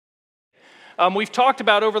We've talked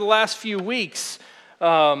about over the last few weeks,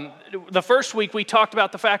 the first week we talked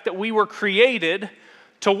about the fact that we were created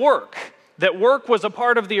to work, that work was a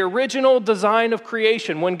part of the original design of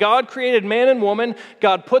creation. When God created man and woman,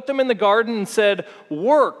 God put them in the garden and said,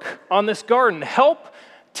 work on this garden, help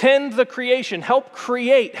tend the creation, help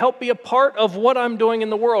create, help be a part of what I'm doing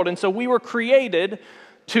in the world. And so we were created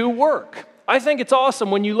to work. I think it's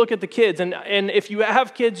awesome when you look at the kids, and if you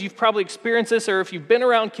have kids, you've probably experienced this, or if you've been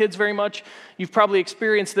around kids very much, you've probably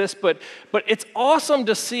experienced this, but it's awesome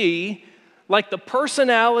to see like the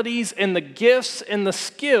personalities and the gifts and the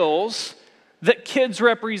skills that kids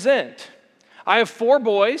represent. I have 4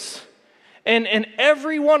 boys, and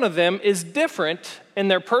every one of them is different in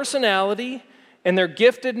their personality and their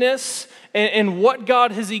giftedness and what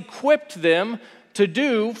God has equipped them to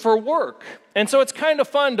do for work. And so it's kind of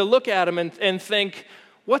fun to look at him and think,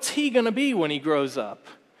 what's he going to be when he grows up?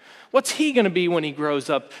 What's he going to be when he grows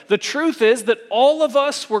up? The truth is that all of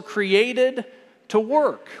us were created to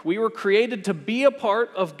work. We were created to be a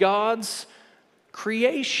part of God's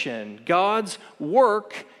creation, God's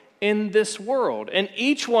work in this world. And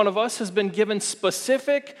each one of us has been given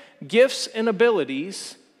specific gifts and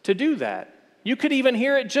abilities to do that. You could even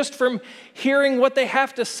hear it just from hearing what they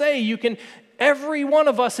have to say. Every one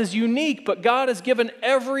of us is unique, but God has given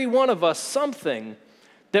every one of us something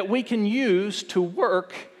that we can use to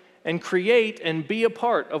work and create and be a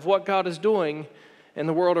part of what God is doing in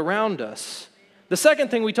the world around us. The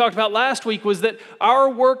second thing we talked about last week was that our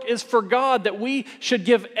work is for God, that we should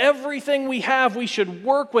give everything we have. We should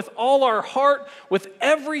work with all our heart, with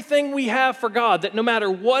everything we have for God, that no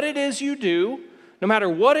matter what it is you do, no matter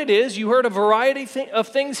what it is, you heard a variety of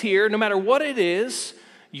things here, no matter what it is,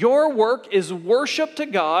 your work is worship to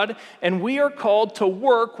God, and we are called to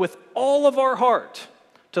work with all of our heart,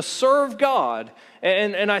 to serve God.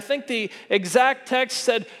 And I think the exact text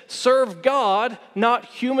said, serve God, not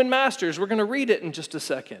human masters. We're going to read it in just a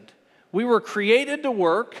second. We were created to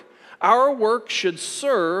work. Our work should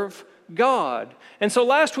serve God. And so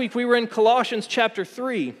last week we were in Colossians chapter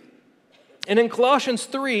 3. And in Colossians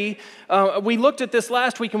 3, we looked at this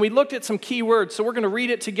last week, and we looked at some key words. So we're going to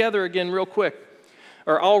read it together again real quick.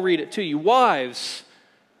 Or I'll read it to you. Wives,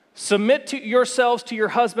 submit to yourselves to your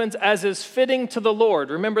husbands as is fitting to the Lord.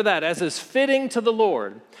 Remember that, as is fitting to the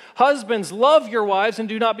Lord. Husbands, love your wives and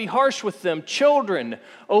do not be harsh with them. Children,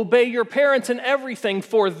 obey your parents in everything,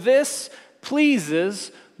 for this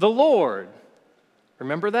pleases the Lord.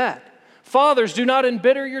 Remember that. Fathers, do not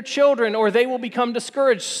embitter your children, or they will become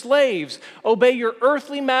discouraged. Slaves, obey your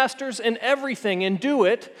earthly masters in everything, and do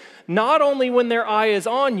it not only when their eye is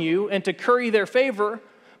on you and to curry their favor,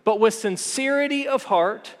 but with sincerity of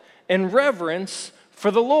heart and reverence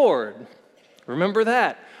for the Lord. Remember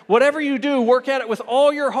that. Whatever you do, work at it with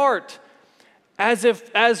all your heart,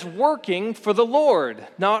 as working for the Lord,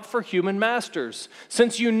 not for human masters,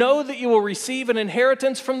 since you know that you will receive an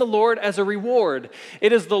inheritance from the Lord as a reward.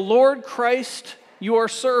 It is the Lord Christ you are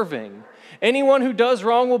serving. Anyone who does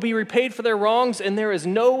wrong will be repaid for their wrongs, and there is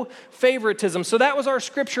no favoritism. So that was our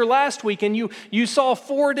scripture last week, and you saw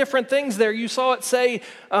 4 different things there. You saw it say,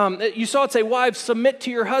 wives, submit to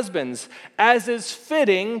your husbands, as is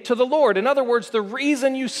fitting to the Lord. In other words, the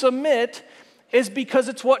reason you submit is because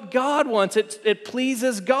it's what God wants. It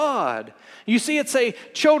pleases God. You see it say,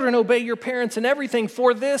 children, obey your parents in everything,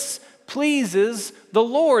 for this pleases the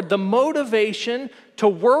Lord. The motivation to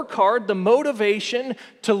work hard, the motivation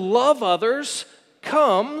to love others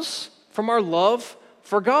comes from our love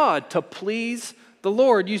for God, to please the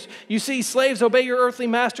Lord. You see, slaves, obey your earthly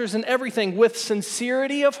masters in everything with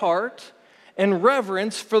sincerity of heart and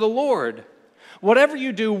reverence for the Lord. Whatever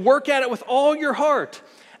you do, work at it with all your heart,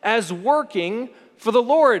 as working for the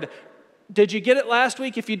Lord. Did you get it last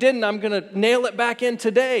week? If you didn't, I'm going to nail it back in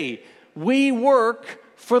today. We work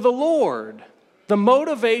for the Lord. The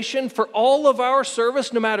motivation for all of our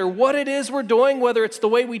service, no matter what it is we're doing, whether it's the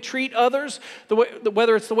way we treat others,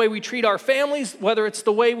 whether it's the way we treat our families, whether it's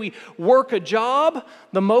the way we work a job,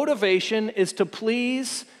 the motivation is to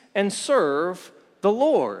please and serve the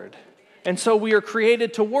Lord. And so we are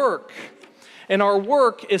created to work. And our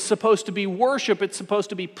work is supposed to be worship. It's supposed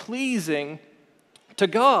to be pleasing to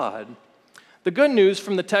God. The good news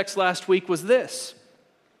from the text last week was this.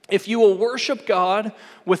 If you will worship God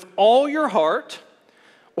with all your heart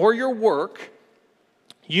or your work,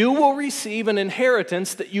 you will receive an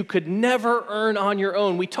inheritance that you could never earn on your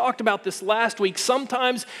own. We talked about this last week.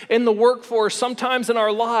 Sometimes in the workforce, sometimes in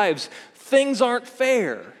our lives, things aren't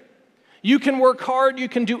fair. You can work hard, you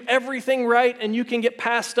can do everything right, and you can get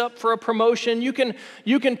passed up for a promotion. You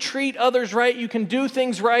can treat others right, you can do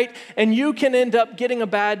things right, and you can end up getting a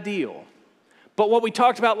bad deal. But what we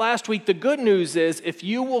talked about last week, the good news is if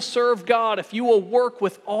you will serve God, if you will work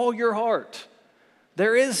with all your heart,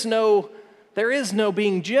 there is no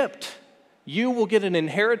being gypped. You will get an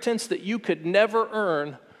inheritance that you could never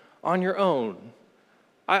earn on your own.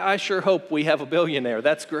 I sure hope we have a billionaire.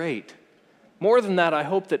 That's great. More than that, I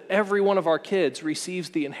hope that every one of our kids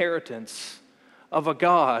receives the inheritance of a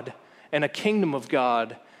God and a kingdom of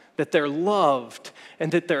God, that they're loved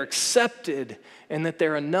and that they're accepted and that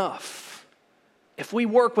they're enough. If we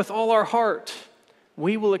work with all our heart,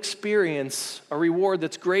 we will experience a reward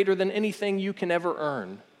that's greater than anything you can ever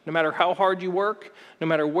earn. No matter how hard you work, no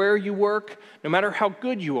matter where you work, no matter how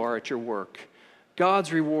good you are at your work,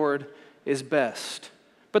 God's reward is best.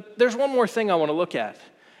 But there's one more thing I want to look at.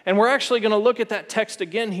 And we're actually going to look at that text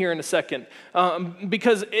again here in a second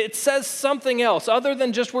because it says something else. Other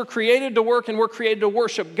than just we're created to work and we're created to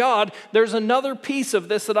worship God, there's another piece of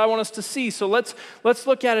this that I want us to see. So let's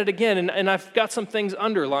look at it again. And I've got some things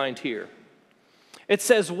underlined here. It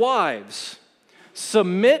says, wives,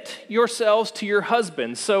 submit yourselves to your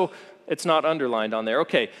husbands. So it's not underlined on there.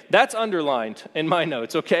 Okay, that's underlined in my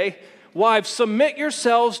notes, okay? Wives, submit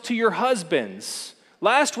yourselves to your husbands.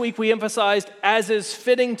 Last week we emphasized as is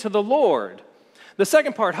fitting to the Lord. The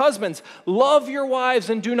second part, husbands, love your wives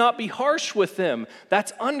and do not be harsh with them.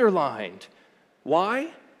 That's underlined. Why?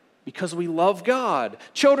 Because we love God.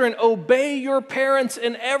 Children, obey your parents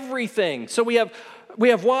in everything. So we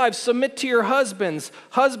have wives, submit to your husbands.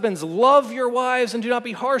 Husbands, love your wives and do not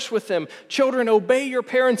be harsh with them. Children, obey your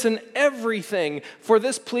parents in everything, for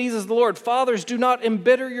this pleases the Lord. Fathers, do not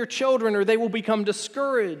embitter your children or they will become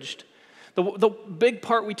discouraged. The big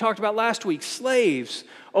part we talked about last week, slaves,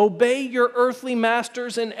 obey your earthly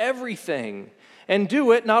masters in everything, and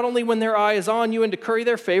do it not only when their eye is on you and to curry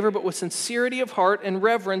their favor, but with sincerity of heart and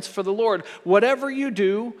reverence for the Lord. Whatever you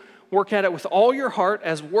do, work at it with all your heart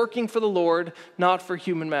as working for the Lord, not for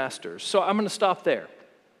human masters. So I'm going to stop there.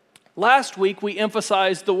 Last week, we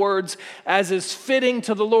emphasized the words, as is fitting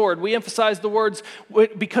to the Lord. We emphasized the words,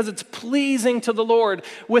 because it's pleasing to the Lord,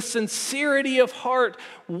 with sincerity of heart,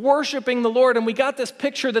 worshiping the Lord. And we got this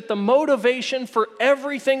picture that the motivation for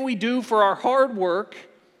everything we do for our hard work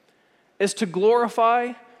is to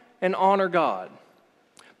glorify and honor God.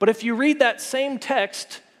 But if you read that same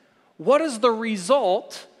text, what is the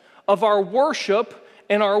result of our worship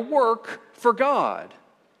and our work for God?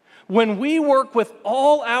 When we work with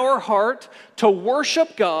all our heart to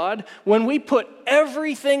worship God, when we put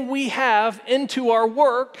everything we have into our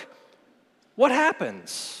work, what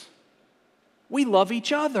happens? We love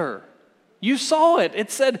each other. You saw it.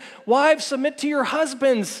 It said, wives, submit to your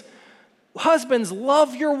husbands. Husbands,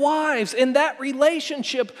 love your wives. In that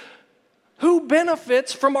relationship, who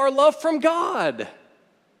benefits from our love from God?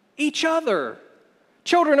 Each other.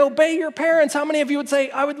 Children, obey your parents. How many of you would say,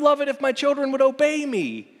 I would love it if my children would obey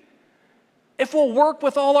me? If we'll work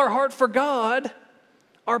with all our heart for God,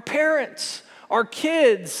 our parents, our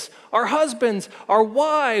kids, our husbands, our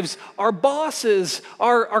wives, our bosses,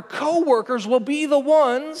 our co-workers will be the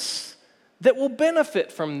ones that will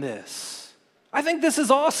benefit from this. I think this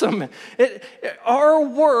is awesome. Our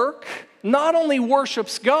work not only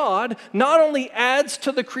worships God, not only adds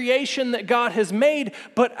to the creation that God has made,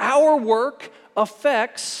 but our work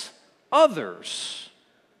affects others.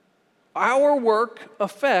 Our work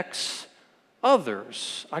affects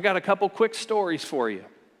others. I got a couple quick stories for you.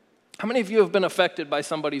 How many of you have been affected by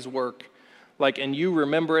somebody's work, and you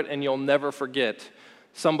remember it and you'll never forget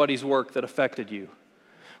somebody's work that affected you?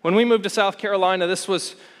 When we moved to South Carolina, this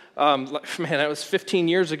was, that was 15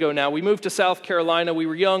 years ago now. We moved to South Carolina. We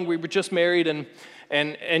were young. We were just married,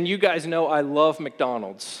 and you guys know I love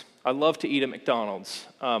McDonald's. I love to eat at McDonald's.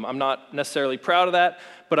 I'm not necessarily proud of that,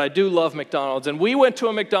 but I do love McDonald's. And we went to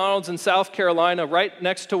a McDonald's in South Carolina right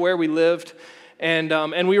next to where we lived,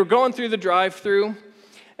 and we were going through the drive-thru,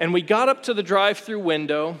 and we got up to the drive-thru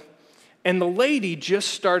window, and the lady just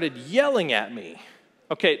started yelling at me.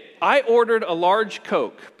 Okay, I ordered a large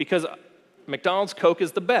Coke because McDonald's Coke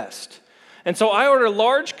is the best. And so I ordered a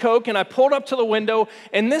large Coke, and I pulled up to the window,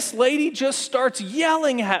 and this lady just starts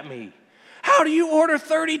yelling at me. How do you order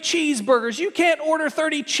 30 cheeseburgers? You can't order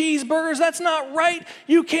 30 cheeseburgers. That's not right.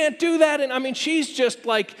 You can't do that. And she's just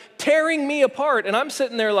tearing me apart. And I'm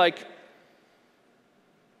sitting there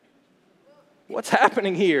what's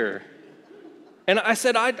happening here? And I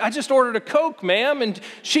said, I just ordered a Coke, ma'am. And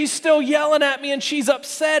she's still yelling at me and she's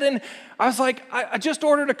upset. And I was like, I just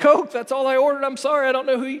ordered a Coke. That's all I ordered. I'm sorry. I don't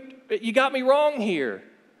know who you got me wrong here.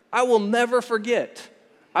 I will never forget.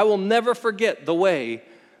 The way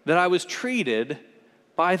that I was treated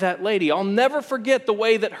by that lady. I'll never forget the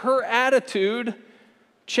way that her attitude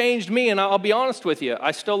changed me, and I'll be honest with you,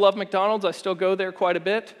 I still love McDonald's. I still go there quite a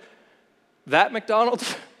bit. That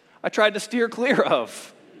McDonald's, I tried to steer clear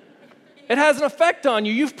of. It has an effect on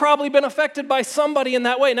you. You've probably been affected by somebody in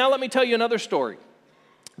that way. Now let me tell you another story.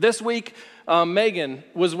 This week, Megan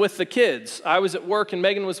was with the kids. I was at work and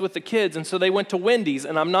Megan was with the kids, and so they went to Wendy's.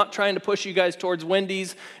 And I'm not trying to push you guys towards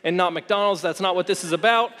Wendy's and not McDonald's. That's not what this is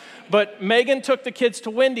about. But Megan took the kids to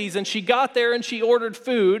Wendy's, and she got there and she ordered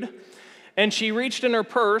food. And she reached in her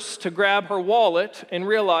purse to grab her wallet and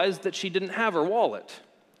realized that she didn't have her wallet.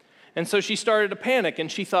 And so she started to panic, and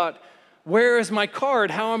she thought, where is my card?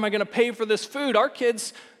 How am I going to pay for this food? Our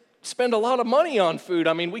kids spend a lot of money on food.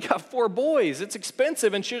 I mean, we got 4 boys. It's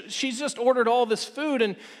expensive. And she's just ordered all this food,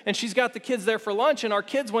 and she's got the kids there for lunch. And our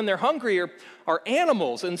kids, when they're hungry, are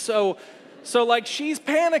animals. And so like, she's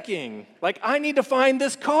panicking. Like, I need to find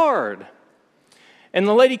this card. And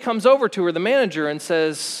the lady comes over to her, the manager, and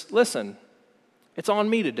says, listen, it's on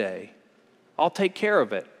me today. I'll take care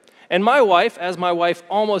of it. And my wife, as my wife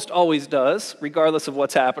almost always does, regardless of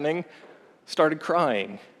what's happening, started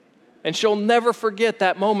crying. And she'll never forget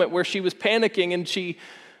that moment where she was panicking and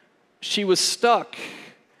she was stuck.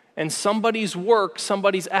 And somebody's work,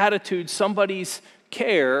 somebody's attitude, somebody's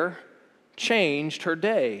care changed her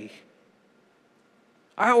day.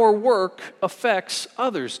 Our work affects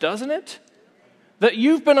others, doesn't it? That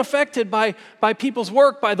you've been affected by people's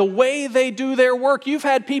work, by the way they do their work. You've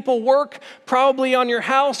had people work probably on your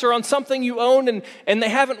house or on something you own, and they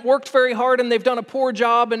haven't worked very hard and they've done a poor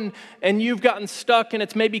job, and you've gotten stuck, and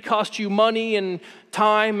it's maybe cost you money and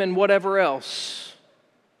time and whatever else.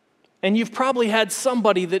 And you've probably had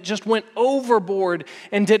somebody that just went overboard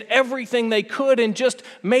and did everything they could and just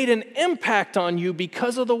made an impact on you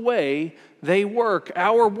because of the way they work.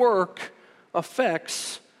 Our work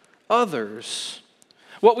affects others.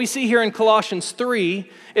 What we see here in Colossians 3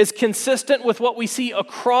 is consistent with what we see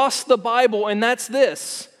across the Bible, and that's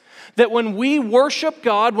this: that when we worship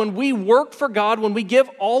God, when we work for God, when we give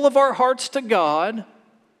all of our hearts to God,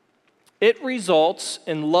 it results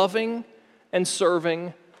in loving and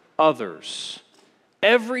serving others.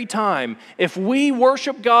 Every time, if we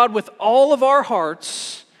worship God with all of our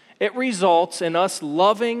hearts, it results in us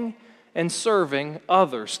loving and serving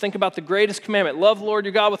others. Think about the greatest commandment: love the Lord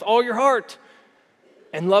your God with all your heart,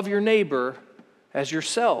 and love your neighbor as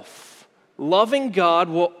yourself. Loving God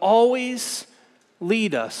will always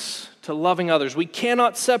lead us to loving others. We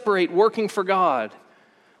cannot separate working for God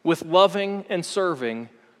with loving and serving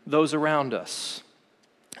those around us.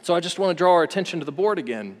 So I just want to draw our attention to the board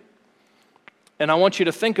again. And I want you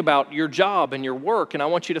to think about your job and your work, and I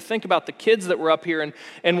want you to think about the kids that were up here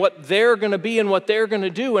and what they're going to be and what they're going to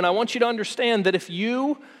do. And I want you to understand that if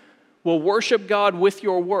you will worship God with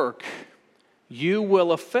your work, you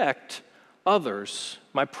will affect others.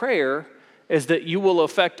 My prayer is that you will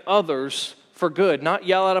affect others for good, not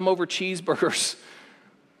yell at them over cheeseburgers,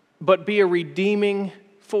 but be a redeeming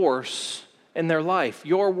force in their life.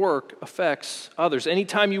 Your work affects others.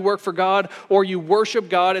 Anytime you work for God or you worship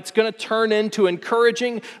God, it's going to turn into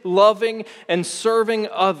encouraging, loving, and serving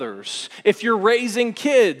others. If you're raising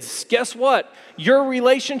kids, guess what? Your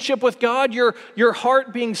relationship with God, your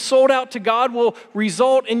heart being sold out to God will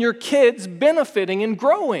result in your kids benefiting and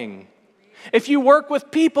growing. If you work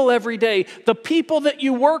with people every day, the people that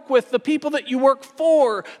you work with, the people that you work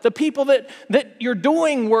for, the people that you're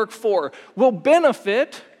doing work for will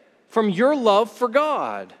benefit from your love for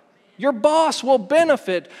God. Your boss will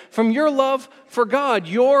benefit from your love for God.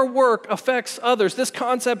 Your work affects others. This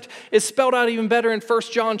concept is spelled out even better in 1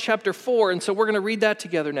 John chapter 4, and so we're going to read that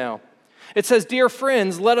together now. It says, "Dear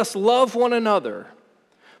friends, let us love one another,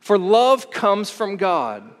 for love comes from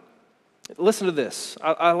God." Listen to this.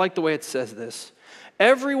 I like the way it says this.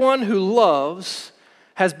 "Everyone who loves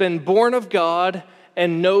has been born of God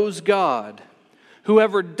and knows God.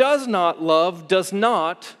 Whoever does not love does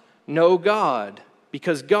not know God,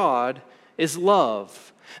 because God is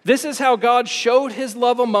love. This is how God showed his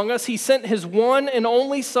love among us. He sent his one and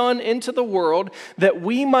only Son into the world that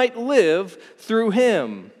we might live through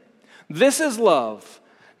him. This is love,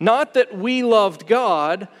 not that we loved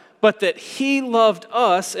God, but that he loved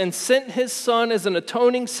us and sent his Son as an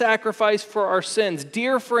atoning sacrifice for our sins."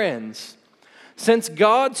 Dear friends, since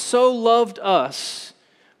God so loved us,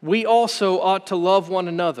 we also ought to love one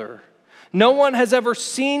another. No one has ever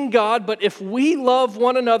seen God, but if we love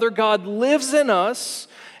one another, God lives in us,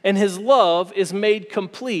 and his love is made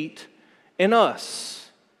complete in us.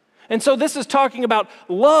 And so this is talking about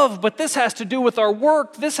love, but this has to do with our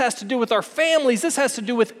work. This has to do with our families. This has to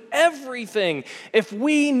do with everything. If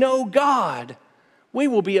we know God, we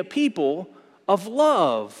will be a people of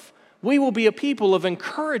love. We will be a people of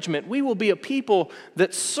encouragement. We will be a people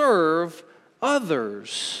that serve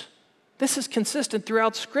others. This is consistent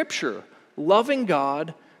throughout Scripture. Loving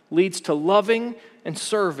God leads to loving and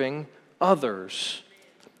serving others.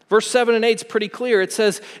 Verse 7 and 8 is pretty clear. It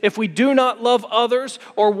says, if we do not love others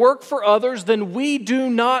or work for others, then we do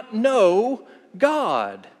not know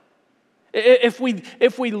God. If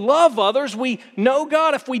we love others, we know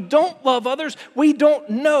God. If we don't love others, we don't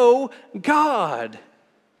know God.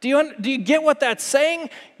 Do you get what that's saying?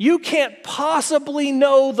 You can't possibly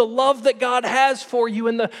know the love that God has for you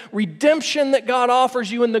and the redemption that God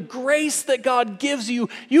offers you and the grace that God gives you.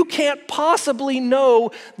 You can't possibly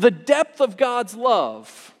know the depth of God's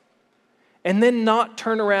love and then not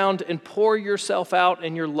turn around and pour yourself out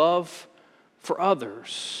in your love for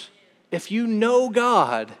others. If you know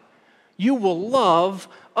God, you will love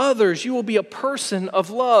others. You will be a person of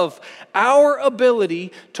love. Our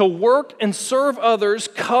ability to work and serve others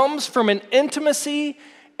comes from an intimacy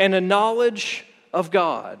and a knowledge of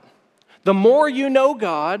God. The more you know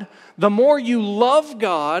God, the more you love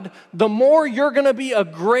God, the more you're going to be a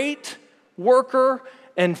great worker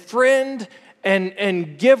and friend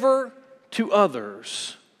and giver to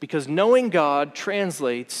others. Because knowing God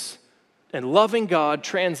translates, and loving God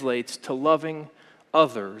translates to loving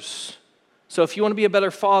others. So if you want to be a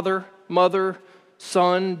better father, mother,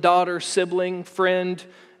 son, daughter, sibling, friend,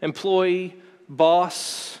 employee,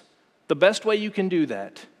 boss, the best way you can do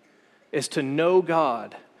that is to know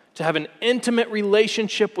God, to have an intimate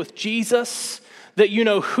relationship with Jesus, that you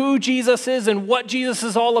know who Jesus is and what Jesus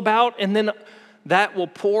is all about, and then that will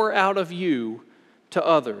pour out of you to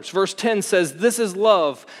others. Verse 10 says, this is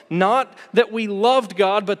love, not that we loved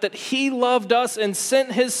God, but that He loved us and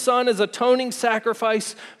sent His Son as atoning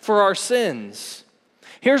sacrifice for our sins.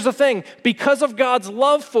 Here's the thing, because of God's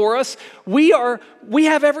love for us, we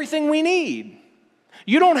have everything we need.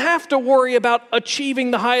 You don't have to worry about achieving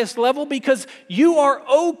the highest level because you are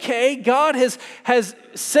okay. God has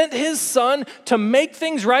sent His Son to make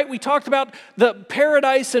things right. We talked about the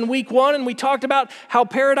paradise in week 1, and we talked about how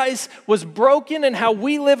paradise was broken and how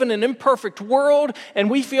we live in an imperfect world, and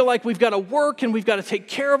we feel like we've got to work and we've got to take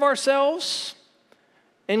care of ourselves.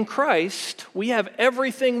 In Christ, we have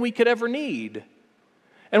everything we could ever need.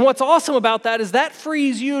 And what's awesome about that is that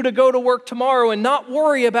frees you to go to work tomorrow and not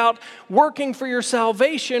worry about working for your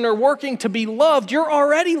salvation or working to be loved. You're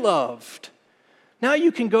already loved. Now you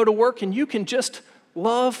can go to work and you can just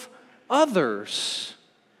love others.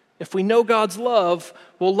 If we know God's love,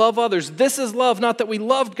 we'll love others. This is love, not that we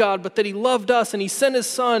loved God, but that He loved us and He sent His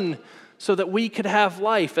Son so that we could have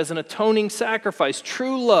life as an atoning sacrifice.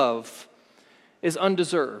 True love is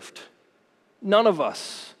undeserved. None of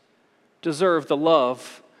us deserve the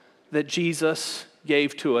love that Jesus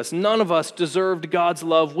gave to us. None of us deserved God's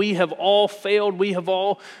love. We have all failed. We have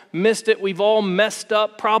all missed it. We've all messed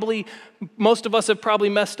up. Probably, most of us have probably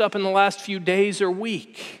messed up in the last few days or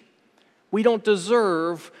week. We don't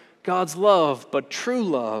deserve God's love, but true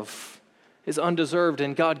love is undeserved,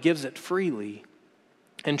 and God gives it freely.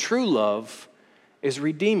 And true love is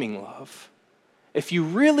redeeming love. If you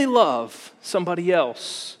really love somebody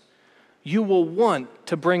else, you will want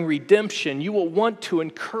to bring redemption. You will want to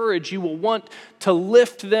encourage. You will want to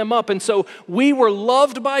lift them up. And so we were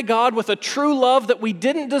loved by God with a true love that we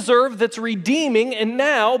didn't deserve, that's redeeming. And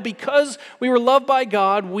now, because we were loved by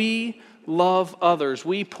God, we love others.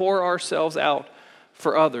 We pour ourselves out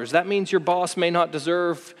for others. That means your boss may not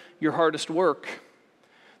deserve your hardest work.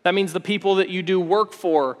 That means the people that you do work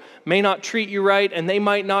for may not treat you right, and they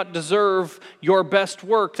might not deserve your best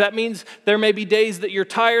work. That means there may be days that you're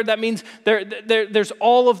tired. That means there's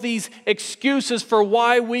all of these excuses for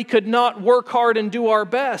why we could not work hard and do our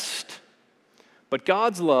best. But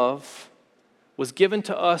God's love was given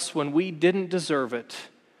to us when we didn't deserve it,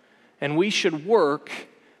 and we should work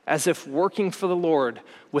as if working for the Lord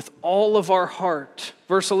with all of our heart.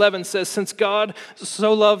 Verse 11 says, since God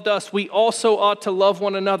so loved us, we also ought to love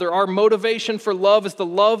one another. Our motivation for love is the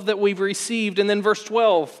love that we've received. And then verse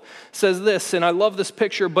 12 says this, and I love this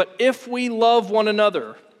picture, but if we love one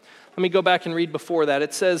another, let me go back and read before that.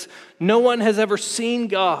 It says, no one has ever seen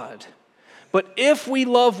God, but if we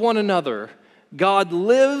love one another, God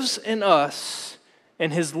lives in us,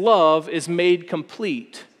 and His love is made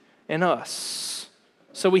complete in us.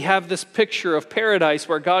 So we have this picture of paradise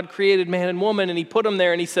where God created man and woman, and He put them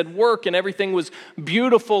there, and He said work, and everything was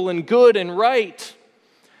beautiful and good and right.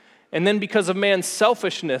 And then because of man's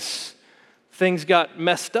selfishness, things got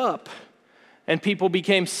messed up, and people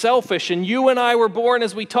became selfish. And you and I were born,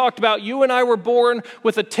 as we talked about, you and I were born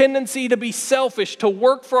with a tendency to be selfish, to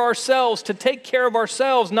work for ourselves, to take care of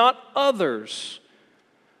ourselves, not others.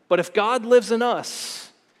 But if God lives in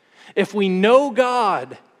us, if we know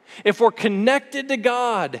God, if we're connected to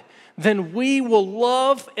God, then we will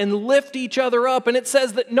love and lift each other up. And it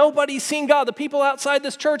says that nobody's seen God. The people outside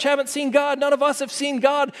this church haven't seen God. None of us have seen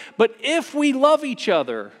God. But if we love each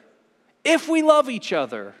other, if we work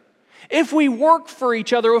for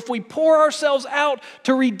each other, if we pour ourselves out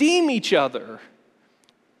to redeem each other,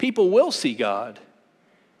 people will see God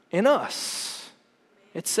in us.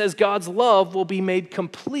 It says God's love will be made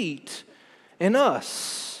complete in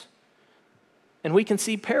us. And we can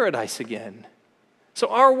see paradise again. So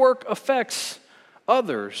our work affects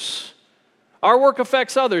others. Our work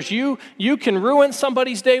affects others. You can ruin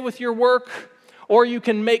somebody's day with your work, or you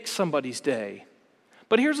can make somebody's day.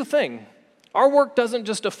 But here's the thing. Our work doesn't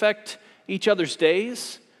just affect each other's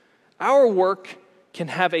days. Our work can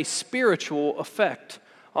have a spiritual effect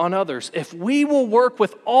on others. If we will work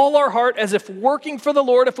with all our heart as if working for the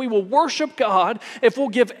Lord, if we will worship God, if we'll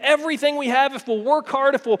give everything we have, if we'll work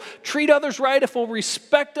hard, if we'll treat others right, if we'll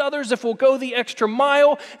respect others, if we'll go the extra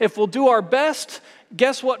mile, if we'll do our best,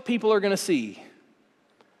 guess what people are going to see?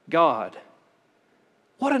 God.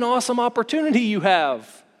 What an awesome opportunity you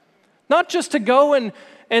have. Not just to go and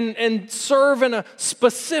serve in a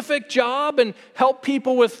specific job and help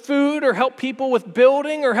people with food or help people with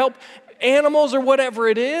building or help animals or whatever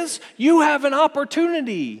it is. You have an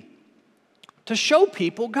opportunity to show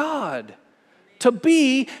people God, to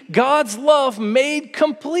be God's love made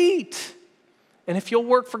complete. And if you'll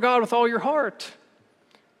work for God with all your heart,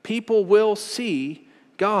 people will see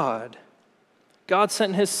God. God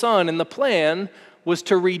sent his Son, and the plan was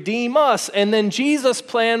to redeem us. And then Jesus'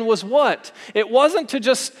 plan was what? It wasn't to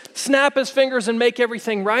just snap his fingers and make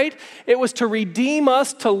everything right. It was to redeem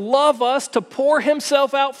us, to love us, to pour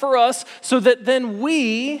himself out for us, so that then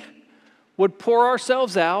we would pour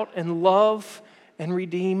ourselves out and love and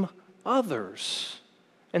redeem others.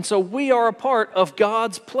 And so we are a part of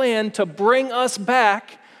God's plan to bring us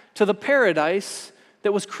back to the paradise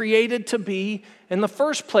that was created to be in the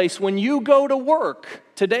first place. When you go to work,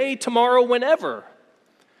 today, tomorrow, whenever,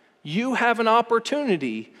 you have an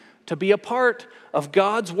opportunity to be a part of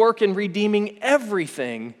God's work in redeeming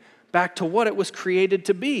everything back to what it was created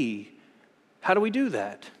to be. How do we do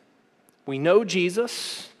that? We know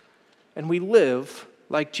Jesus and we live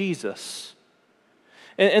like Jesus.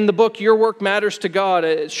 In the book, Your Work Matters to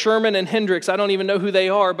God, Sherman and Hendricks, I don't even know who they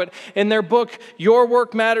are, but in their book, Your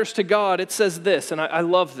Work Matters to God, it says this, and I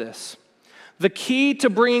love this. The key to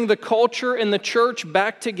bringing the culture and the church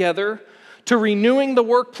back together, to renewing the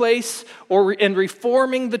workplace and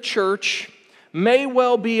reforming the church, may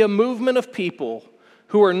well be a movement of people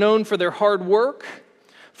who are known for their hard work,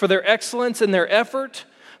 for their excellence in their effort,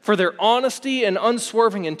 for their honesty and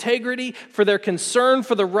unswerving integrity, for their concern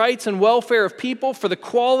for the rights and welfare of people, for the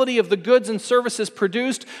quality of the goods and services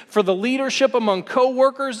produced, for the leadership among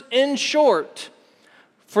co-workers, in short,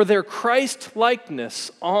 for their Christ-likeness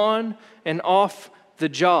on and off the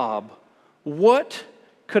job. What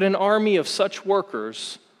could an army of such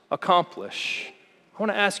workers accomplish? I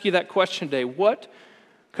want to ask you that question today. What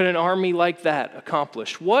could an army like that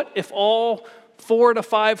accomplish? What if all 400 to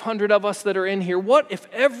 500 of us that are in here, what if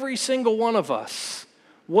every single one of us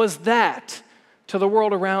was that to the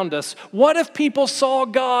world around us? What if people saw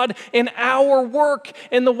God in our work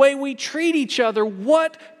and the way we treat each other?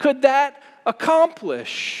 What could that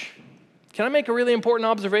accomplish? Can I make a really important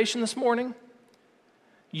observation this morning?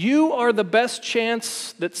 You are the best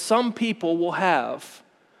chance that some people will have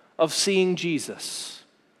of seeing Jesus.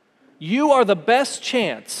 You are the best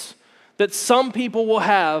chance that some people will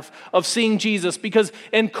have of seeing Jesus, because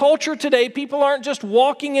in culture today, people aren't just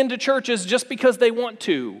walking into churches just because they want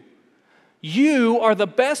to. You are the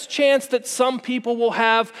best chance that some people will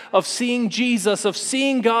have of seeing Jesus, of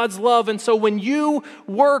seeing God's love. And so when you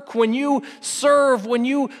work, when you serve, when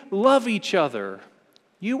you love each other,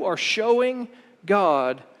 you are showing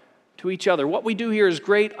God to each other. What we do here is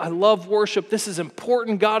great. I love worship. This is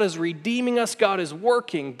important. God is redeeming us. God is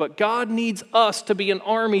working. But God needs us to be an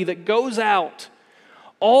army that goes out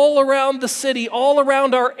all around the city, all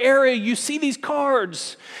around our area. You see these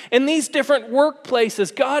cards in these different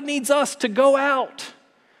workplaces. God needs us to go out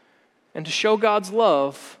and to show God's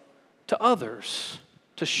love to others,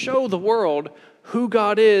 to show the world who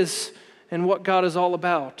God is and what God is all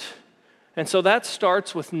about. And so that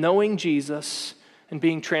starts with knowing Jesus and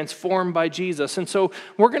being transformed by Jesus. And so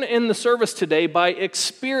we're going to end the service today by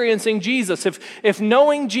experiencing Jesus. If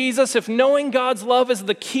knowing Jesus, if knowing God's love is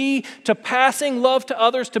the key to passing love to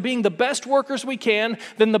others, to being the best workers we can,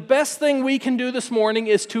 then the best thing we can do this morning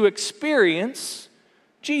is to experience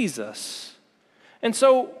Jesus. And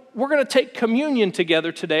so we're going to take communion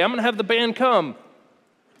together today. I'm going to have the band come.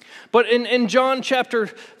 But in John chapter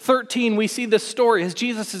 13, we see this story as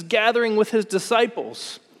Jesus is gathering with his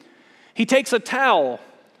disciples. He takes a towel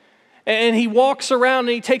and he walks around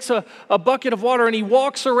and he takes a bucket of water and he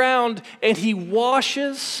walks around and he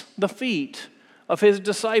washes the feet of his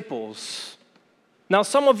disciples. Now,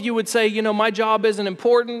 some of you would say, my job isn't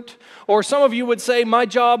important. Or some of you would say, my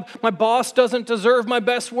boss doesn't deserve my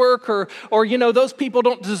best work. Or those people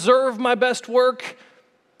don't deserve my best work.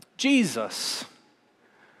 Jesus,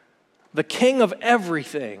 the King of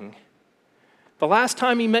everything, the last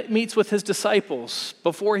time he meets with his disciples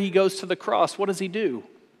before he goes to the cross, what does he do?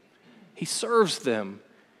 He serves them.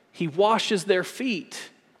 He washes their feet.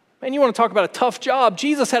 Man, you want to talk about a tough job?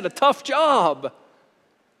 Jesus had a tough job.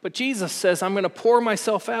 But Jesus says, I'm going to pour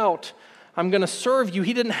myself out. I'm going to serve you.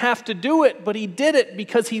 He didn't have to do it, but he did it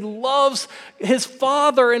because he loves his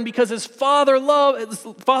Father and because his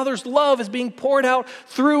Father's love is being poured out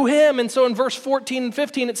through him. And so in verse 14 and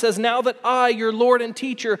 15, it says, now that I, your Lord and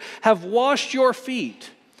teacher, have washed your feet,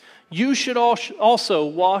 you should also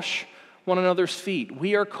wash one another's feet.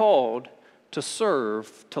 We are called to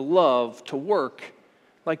serve, to love, to work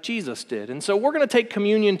like Jesus did. And so we're going to take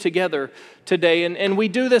communion together today. And we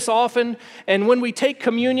do this often. And when we take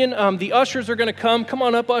communion, the ushers are going to come. Come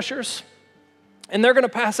on up, ushers. And they're going to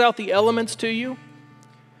pass out the elements to you.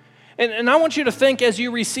 And I want you to think as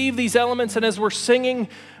you receive these elements and as we're singing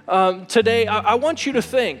today, I want you to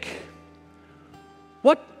think,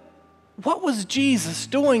 what was Jesus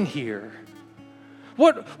doing here?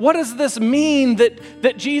 What does this mean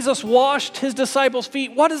that Jesus washed his disciples'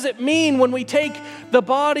 feet? What does it mean when we take the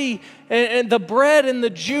body and the bread and the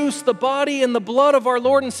juice, the body and the blood of our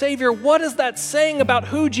Lord and Savior? What is that saying about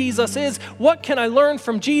who Jesus is? What can I learn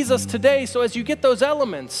from Jesus today? So as you get those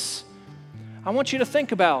elements, I want you to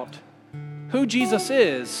think about who Jesus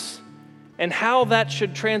is and how that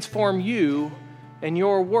should transform you and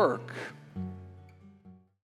your work.